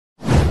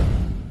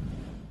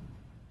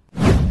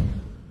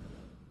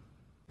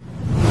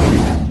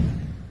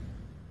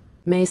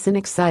Mason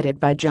excited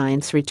by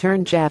Giants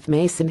return. Jeff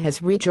Mason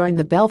has rejoined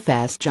the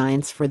Belfast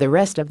Giants for the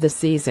rest of the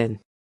season.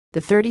 The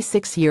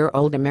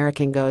 36-year-old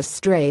American goes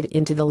straight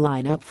into the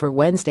lineup for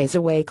Wednesday's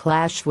away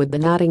clash with the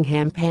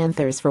Nottingham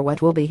Panthers for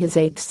what will be his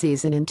 8th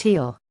season in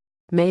teal.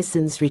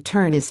 Mason's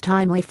return is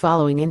timely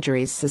following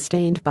injuries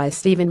sustained by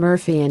Stephen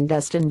Murphy and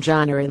Dustin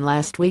Joyner in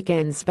last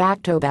weekend's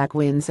back-to-back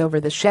wins over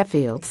the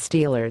Sheffield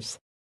Steelers.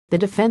 The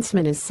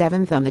defenseman is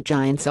 7th on the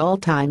Giants'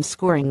 all-time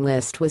scoring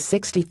list with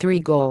 63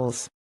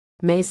 goals.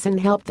 Mason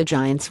helped the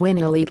Giants win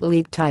elite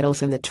league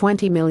titles in the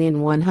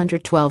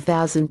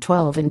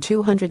 20,112,012 and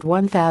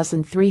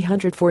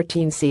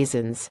 201,314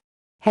 seasons.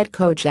 Head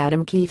coach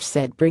Adam Keefe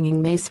said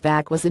bringing Mace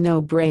back was a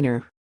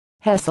no-brainer.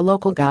 Hess a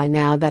local guy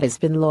now that has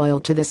been loyal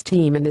to this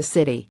team in the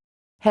city.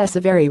 Hess a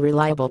very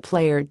reliable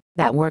player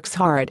that works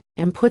hard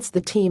and puts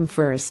the team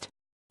first.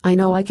 I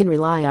know I can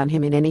rely on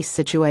him in any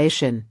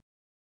situation.